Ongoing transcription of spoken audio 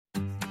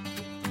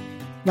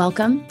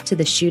Welcome to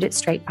the Shoot It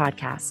Straight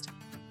podcast.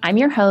 I'm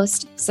your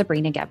host,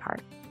 Sabrina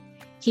Gebhardt.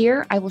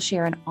 Here, I will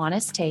share an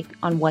honest take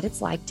on what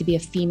it's like to be a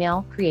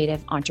female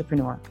creative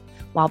entrepreneur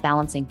while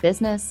balancing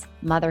business,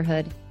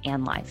 motherhood,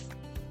 and life.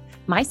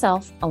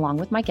 Myself, along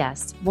with my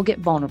guests, will get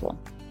vulnerable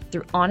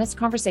through honest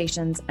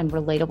conversations and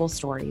relatable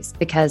stories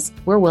because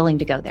we're willing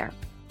to go there.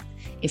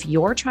 If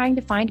you're trying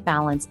to find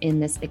balance in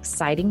this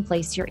exciting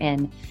place you're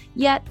in,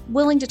 yet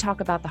willing to talk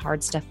about the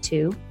hard stuff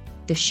too,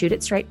 the Shoot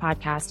It Straight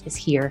podcast is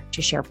here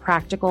to share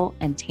practical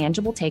and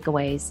tangible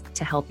takeaways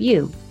to help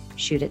you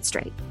shoot it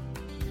straight.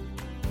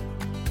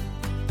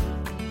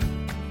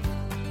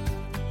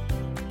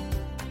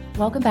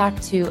 Welcome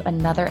back to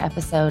another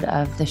episode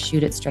of the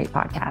Shoot It Straight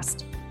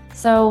podcast.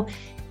 So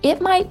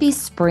it might be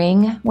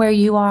spring where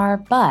you are,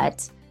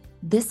 but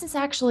this is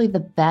actually the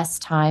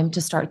best time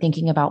to start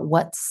thinking about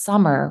what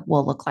summer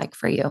will look like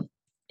for you,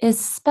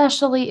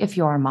 especially if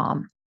you're a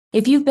mom.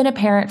 If you've been a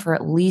parent for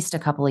at least a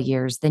couple of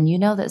years, then you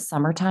know that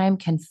summertime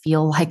can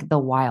feel like the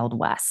Wild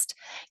West.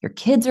 Your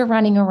kids are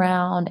running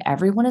around,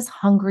 everyone is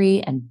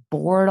hungry and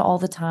bored all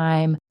the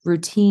time,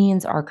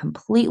 routines are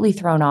completely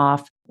thrown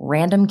off,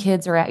 random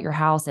kids are at your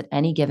house at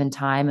any given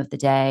time of the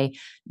day.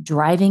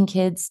 Driving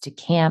kids to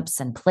camps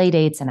and play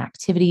dates and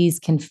activities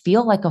can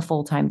feel like a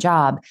full-time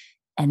job.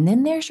 And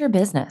then there's your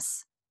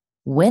business.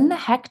 When the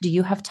heck do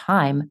you have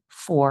time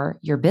for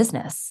your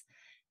business?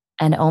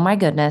 And oh my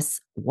goodness,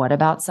 what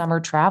about summer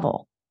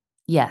travel?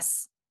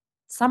 Yes,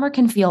 summer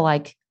can feel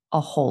like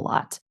a whole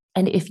lot.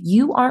 And if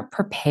you aren't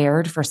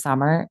prepared for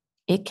summer,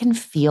 it can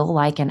feel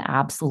like an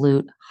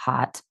absolute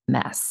hot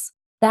mess.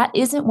 That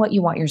isn't what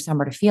you want your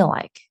summer to feel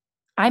like.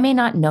 I may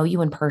not know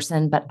you in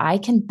person, but I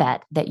can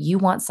bet that you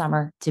want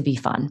summer to be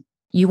fun.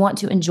 You want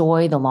to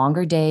enjoy the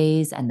longer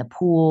days and the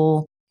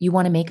pool. You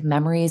want to make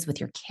memories with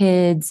your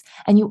kids.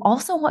 And you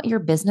also want your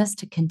business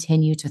to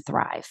continue to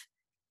thrive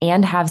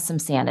and have some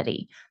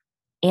sanity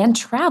and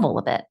travel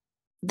a bit.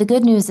 The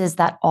good news is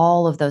that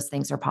all of those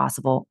things are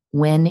possible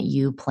when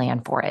you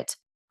plan for it.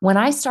 When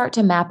I start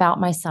to map out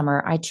my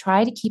summer, I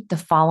try to keep the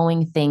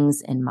following things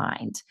in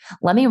mind.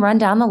 Let me run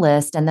down the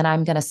list and then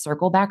I'm going to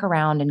circle back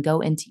around and go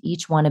into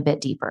each one a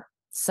bit deeper.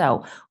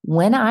 So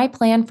when I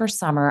plan for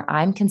summer,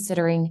 I'm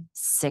considering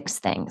 6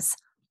 things: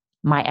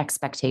 my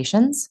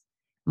expectations,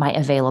 my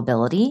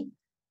availability,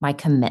 my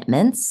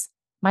commitments,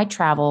 my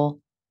travel,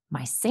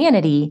 my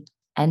sanity,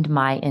 and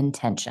my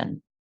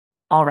intention.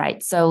 All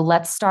right, so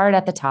let's start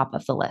at the top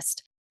of the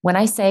list. When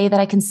I say that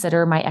I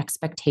consider my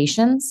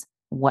expectations,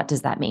 what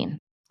does that mean?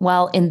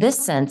 Well, in this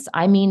sense,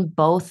 I mean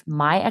both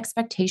my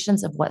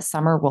expectations of what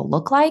summer will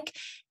look like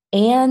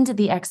and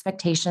the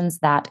expectations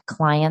that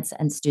clients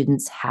and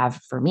students have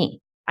for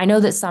me. I know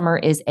that summer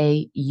is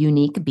a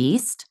unique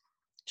beast.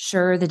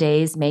 Sure, the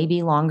days may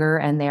be longer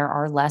and there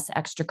are less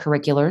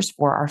extracurriculars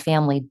for our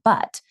family,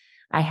 but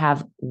I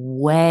have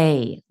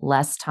way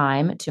less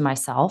time to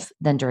myself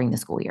than during the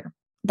school year.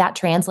 That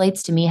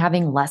translates to me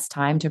having less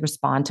time to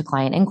respond to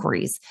client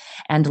inquiries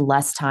and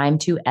less time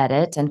to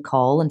edit and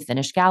cull and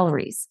finish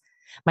galleries.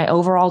 My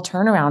overall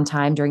turnaround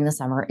time during the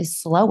summer is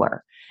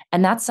slower.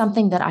 And that's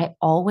something that I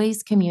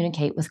always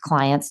communicate with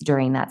clients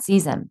during that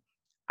season.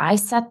 I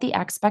set the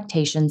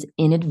expectations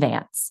in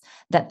advance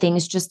that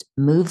things just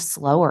move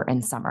slower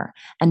in summer.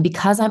 And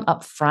because I'm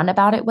upfront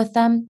about it with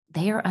them,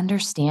 they are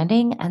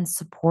understanding and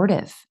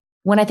supportive.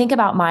 When I think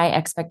about my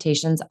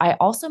expectations, I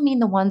also mean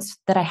the ones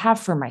that I have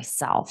for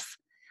myself.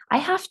 I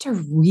have to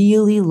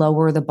really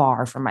lower the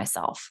bar for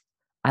myself.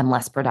 I'm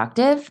less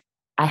productive.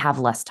 I have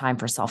less time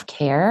for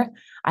self-care.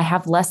 I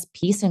have less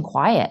peace and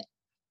quiet.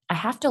 I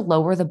have to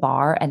lower the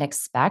bar and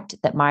expect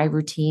that my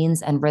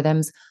routines and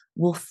rhythms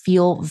will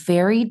feel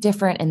very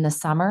different in the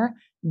summer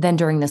than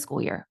during the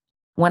school year.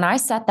 When I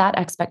set that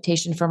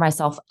expectation for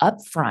myself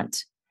up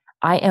front,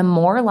 I am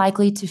more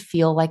likely to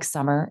feel like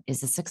summer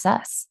is a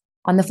success.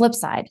 On the flip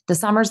side, the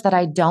summers that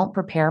I don't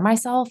prepare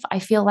myself, I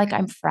feel like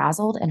I'm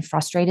frazzled and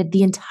frustrated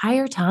the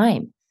entire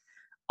time.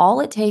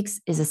 All it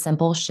takes is a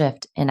simple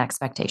shift in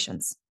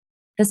expectations.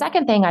 The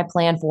second thing I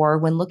plan for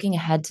when looking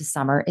ahead to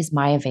summer is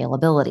my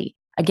availability.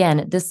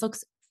 Again, this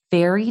looks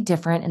very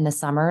different in the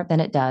summer than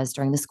it does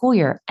during the school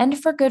year,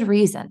 and for good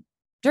reason.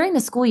 During the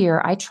school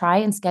year, I try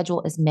and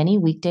schedule as many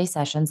weekday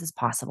sessions as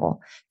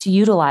possible to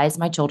utilize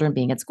my children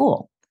being at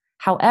school.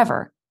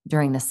 However,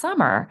 during the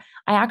summer,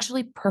 I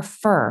actually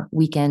prefer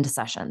weekend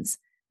sessions.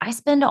 I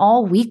spend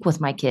all week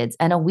with my kids,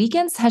 and a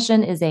weekend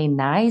session is a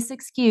nice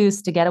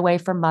excuse to get away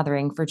from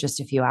mothering for just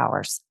a few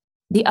hours.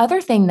 The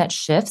other thing that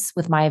shifts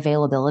with my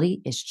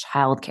availability is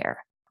childcare.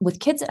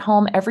 With kids at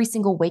home every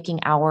single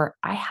waking hour,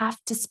 I have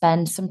to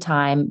spend some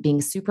time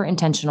being super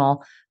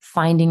intentional,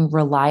 finding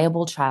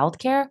reliable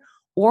childcare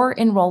or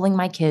enrolling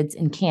my kids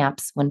in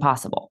camps when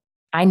possible.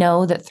 I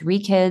know that 3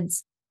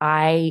 kids,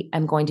 I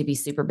am going to be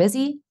super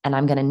busy and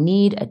I'm going to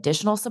need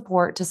additional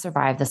support to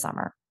survive the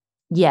summer.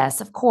 Yes,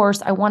 of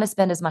course, I want to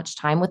spend as much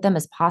time with them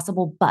as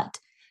possible, but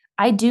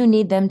I do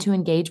need them to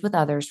engage with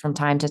others from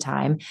time to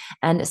time.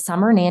 And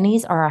summer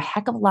nannies are a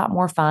heck of a lot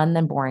more fun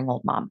than boring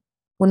old mom.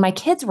 When my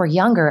kids were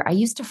younger, I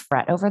used to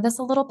fret over this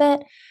a little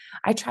bit.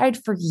 I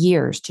tried for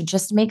years to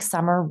just make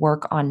summer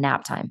work on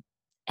nap time,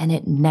 and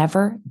it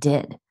never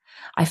did.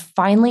 I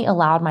finally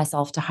allowed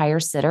myself to hire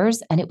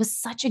sitters, and it was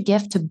such a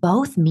gift to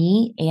both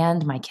me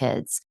and my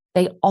kids.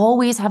 They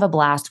always have a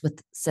blast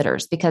with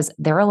sitters because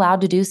they're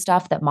allowed to do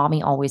stuff that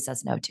mommy always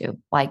says no to,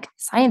 like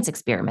science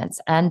experiments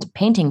and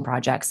painting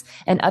projects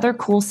and other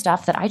cool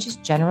stuff that I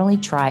just generally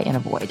try and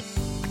avoid.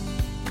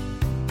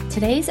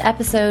 Today's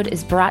episode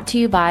is brought to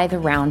you by The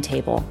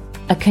Roundtable,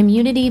 a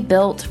community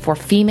built for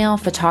female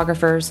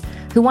photographers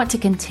who want to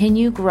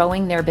continue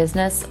growing their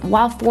business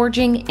while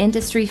forging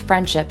industry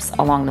friendships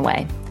along the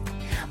way.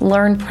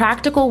 Learn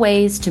practical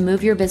ways to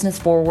move your business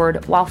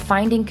forward while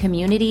finding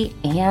community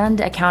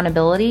and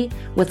accountability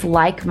with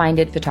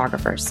like-minded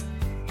photographers.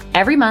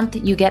 Every month,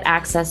 you get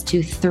access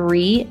to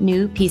 3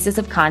 new pieces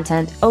of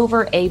content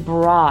over a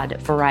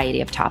broad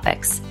variety of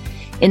topics.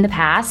 In the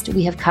past,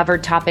 we have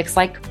covered topics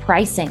like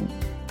pricing,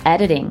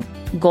 editing,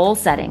 goal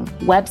setting,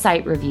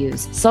 website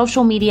reviews,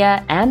 social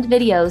media, and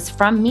videos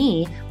from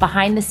me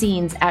behind the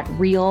scenes at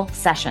real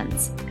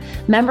sessions.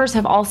 Members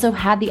have also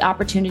had the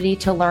opportunity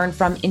to learn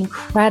from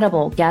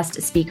incredible guest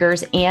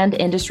speakers and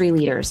industry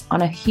leaders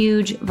on a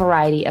huge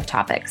variety of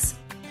topics.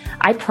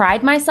 I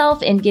pride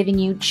myself in giving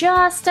you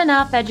just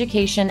enough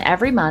education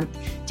every month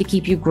to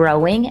keep you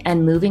growing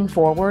and moving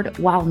forward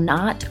while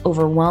not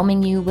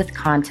overwhelming you with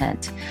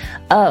content.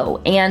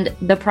 Oh, and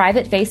the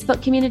private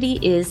Facebook community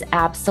is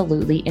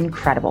absolutely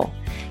incredible.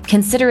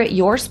 Consider it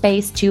your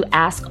space to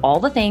ask all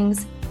the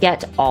things,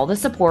 get all the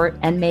support,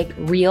 and make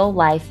real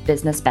life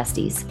business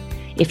besties.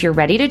 If you're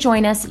ready to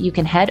join us, you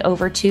can head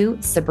over to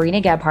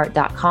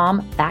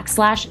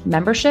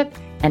sabrinagebhardt.com/membership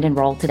and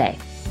enroll today.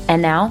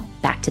 And now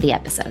back to the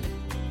episode.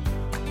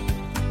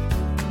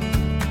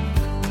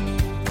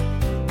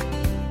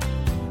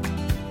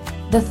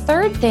 The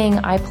third thing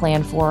I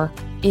plan for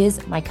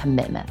is my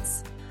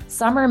commitments.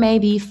 Summer may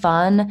be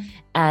fun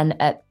and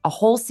a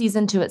whole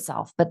season to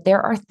itself, but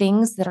there are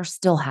things that are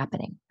still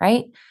happening,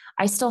 right?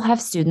 I still have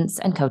students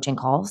and coaching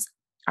calls.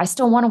 I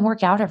still want to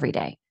work out every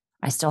day.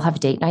 I still have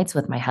date nights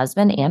with my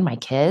husband and my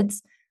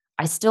kids.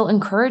 I still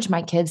encourage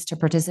my kids to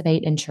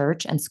participate in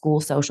church and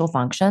school social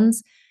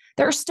functions.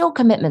 There are still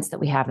commitments that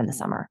we have in the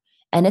summer.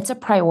 And it's a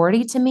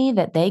priority to me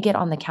that they get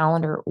on the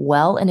calendar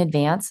well in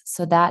advance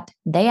so that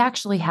they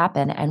actually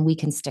happen and we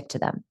can stick to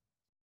them.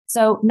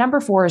 So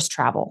number 4 is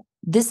travel.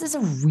 This is a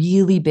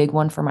really big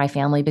one for my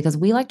family because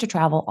we like to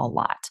travel a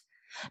lot.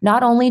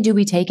 Not only do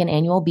we take an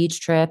annual beach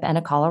trip and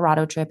a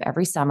Colorado trip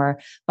every summer,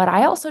 but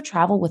I also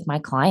travel with my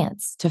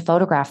clients to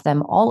photograph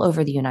them all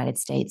over the United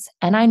States.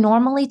 And I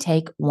normally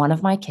take one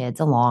of my kids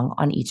along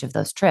on each of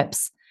those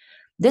trips.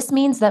 This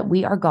means that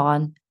we are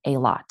gone a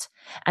lot.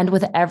 And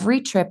with every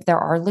trip, there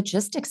are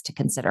logistics to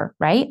consider,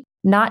 right?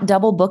 Not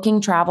double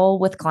booking travel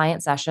with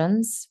client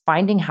sessions,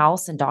 finding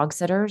house and dog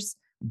sitters,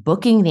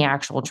 booking the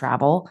actual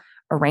travel,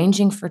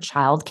 arranging for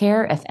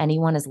childcare if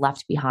anyone is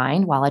left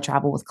behind while I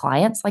travel with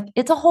clients. Like,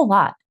 it's a whole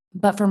lot.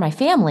 But for my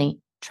family,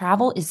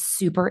 travel is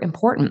super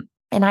important.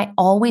 And I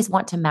always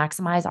want to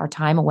maximize our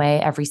time away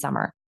every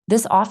summer.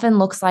 This often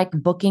looks like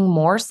booking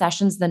more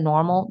sessions than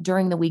normal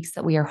during the weeks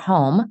that we are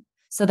home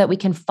so that we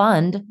can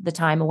fund the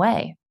time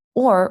away,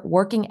 or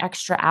working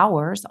extra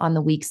hours on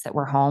the weeks that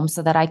we're home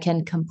so that I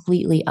can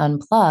completely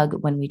unplug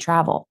when we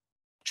travel.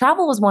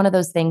 Travel is one of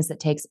those things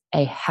that takes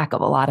a heck of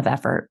a lot of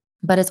effort,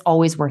 but it's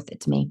always worth it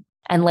to me.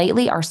 And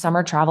lately, our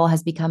summer travel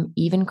has become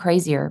even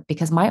crazier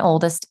because my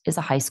oldest is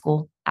a high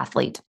school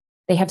athlete.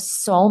 They have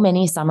so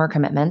many summer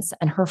commitments,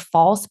 and her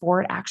fall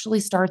sport actually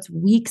starts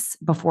weeks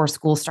before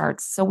school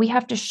starts. So we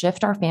have to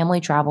shift our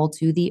family travel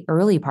to the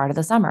early part of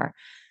the summer.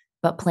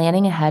 But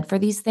planning ahead for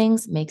these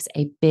things makes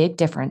a big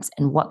difference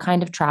in what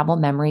kind of travel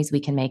memories we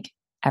can make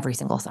every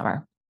single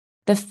summer.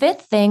 The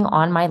 5th thing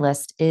on my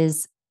list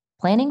is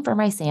planning for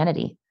my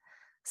sanity.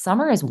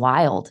 Summer is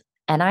wild,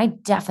 and I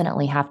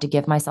definitely have to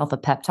give myself a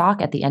pep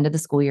talk at the end of the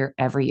school year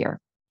every year.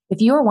 If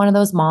you are one of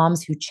those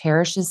moms who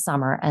cherishes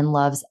summer and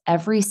loves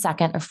every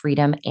second of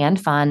freedom and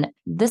fun,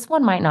 this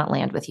one might not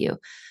land with you.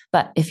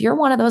 But if you're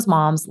one of those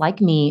moms like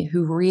me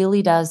who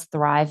really does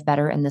thrive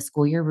better in the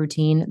school year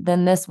routine,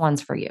 then this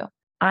one's for you.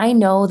 I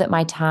know that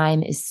my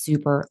time is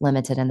super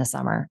limited in the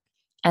summer,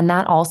 and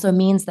that also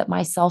means that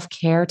my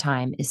self-care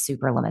time is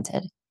super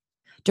limited.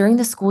 During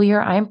the school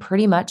year, I am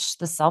pretty much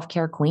the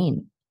self-care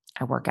queen.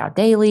 I work out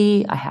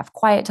daily, I have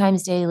quiet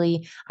times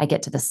daily, I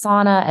get to the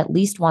sauna at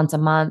least once a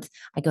month,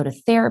 I go to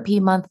therapy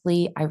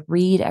monthly, I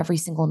read every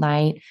single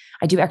night,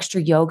 I do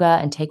extra yoga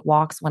and take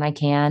walks when I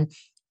can,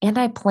 and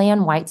I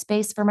plan white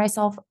space for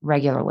myself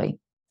regularly.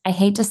 I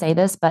hate to say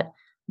this, but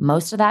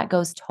most of that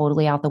goes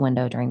totally out the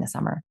window during the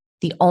summer.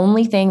 The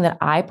only thing that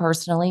I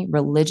personally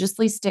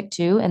religiously stick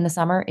to in the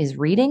summer is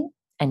reading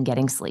and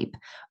getting sleep.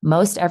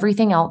 Most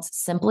everything else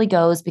simply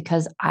goes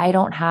because I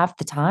don't have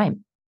the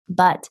time.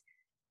 But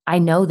I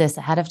know this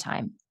ahead of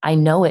time. I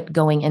know it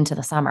going into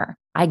the summer.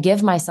 I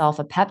give myself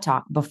a pep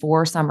talk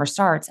before summer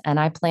starts, and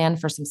I plan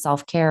for some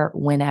self-care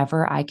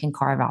whenever I can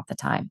carve out the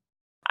time.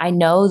 I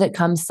know that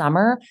come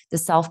summer, the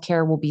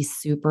self-care will be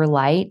super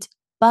light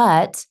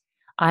but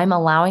I'm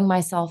allowing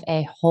myself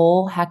a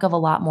whole heck of a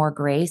lot more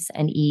grace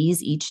and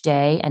ease each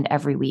day and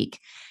every week.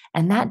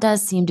 And that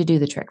does seem to do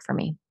the trick for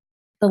me.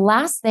 The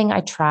last thing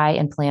I try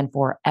and plan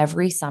for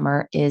every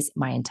summer is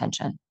my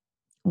intention.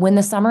 When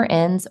the summer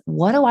ends,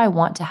 what do I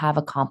want to have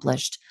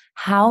accomplished?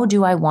 How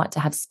do I want to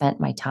have spent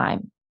my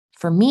time?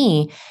 For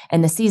me,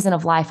 in the season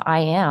of life I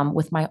am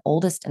with my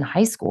oldest in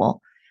high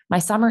school, my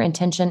summer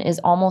intention is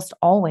almost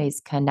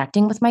always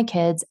connecting with my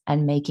kids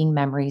and making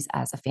memories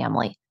as a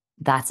family.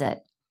 That's it.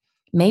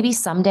 Maybe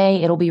someday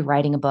it'll be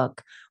writing a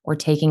book or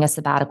taking a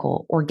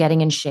sabbatical or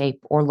getting in shape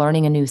or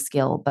learning a new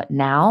skill. But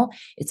now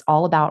it's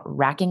all about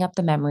racking up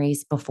the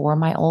memories before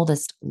my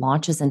oldest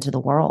launches into the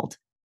world.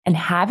 And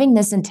having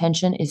this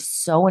intention is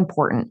so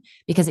important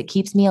because it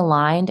keeps me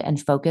aligned and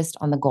focused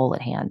on the goal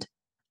at hand.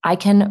 I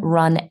can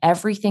run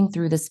everything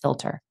through this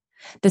filter.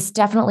 This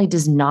definitely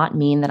does not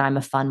mean that I'm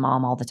a fun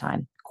mom all the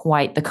time.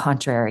 Quite the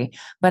contrary.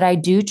 But I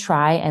do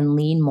try and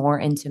lean more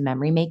into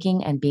memory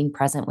making and being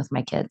present with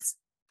my kids.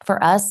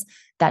 For us,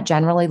 that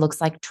generally looks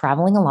like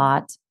traveling a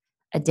lot,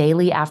 a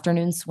daily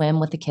afternoon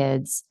swim with the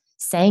kids,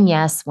 saying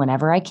yes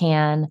whenever I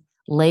can,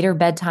 later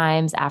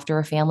bedtimes after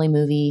a family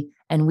movie,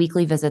 and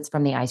weekly visits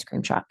from the ice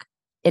cream truck.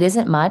 It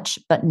isn't much,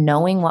 but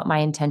knowing what my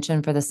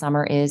intention for the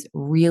summer is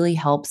really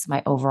helps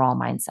my overall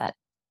mindset.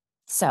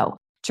 So,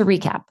 to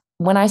recap,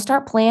 when I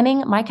start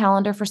planning my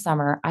calendar for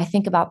summer, I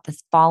think about the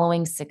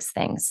following 6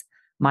 things: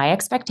 my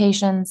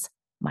expectations,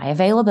 my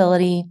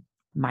availability,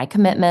 my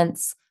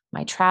commitments,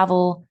 my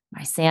travel,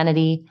 my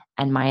sanity,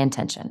 and my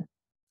intention.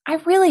 I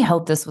really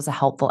hope this was a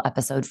helpful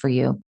episode for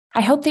you.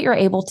 I hope that you're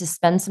able to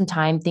spend some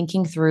time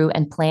thinking through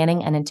and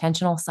planning an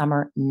intentional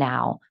summer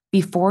now,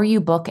 before you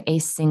book a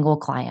single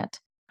client.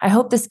 I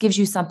hope this gives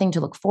you something to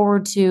look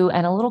forward to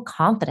and a little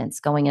confidence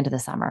going into the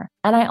summer.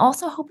 And I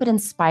also hope it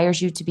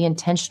inspires you to be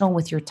intentional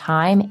with your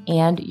time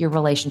and your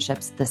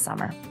relationships this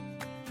summer.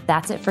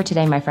 That's it for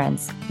today, my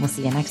friends. We'll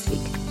see you next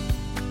week.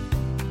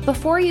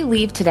 Before you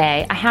leave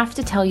today, I have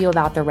to tell you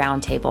about the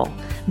Roundtable.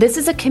 This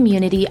is a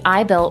community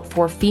I built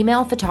for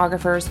female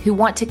photographers who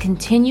want to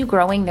continue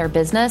growing their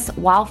business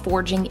while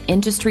forging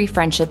industry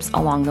friendships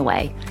along the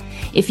way.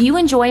 If you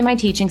enjoy my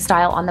teaching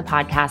style on the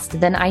podcast,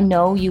 then I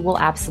know you will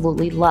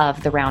absolutely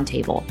love the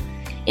Roundtable.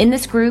 In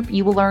this group,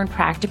 you will learn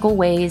practical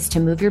ways to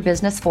move your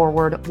business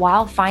forward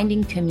while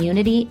finding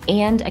community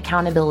and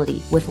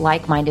accountability with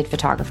like-minded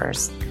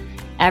photographers.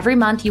 Every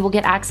month, you will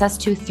get access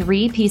to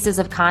 3 pieces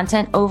of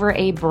content over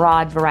a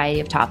broad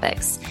variety of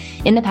topics.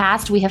 In the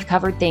past, we have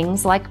covered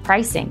things like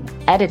pricing,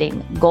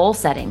 editing, goal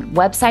setting,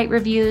 website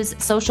reviews,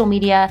 social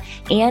media,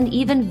 and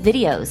even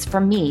videos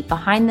from me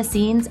behind the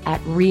scenes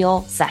at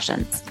real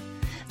sessions.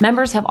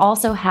 Members have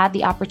also had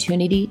the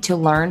opportunity to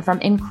learn from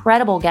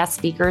incredible guest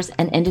speakers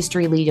and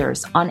industry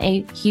leaders on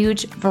a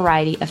huge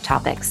variety of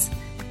topics.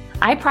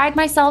 I pride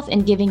myself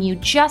in giving you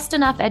just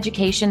enough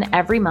education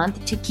every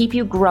month to keep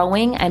you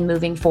growing and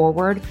moving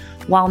forward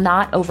while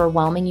not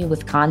overwhelming you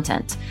with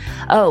content.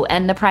 Oh,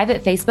 and the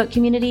private Facebook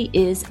community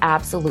is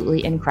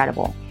absolutely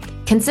incredible.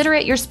 Consider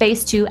it your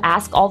space to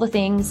ask all the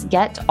things,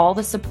 get all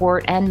the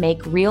support, and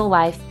make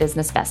real-life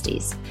business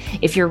besties.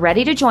 If you're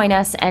ready to join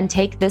us and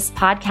take this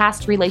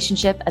podcast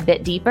relationship a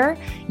bit deeper,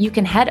 you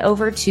can head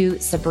over to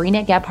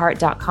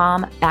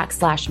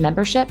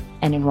sabrinagebhardt.com/membership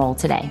and enroll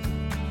today.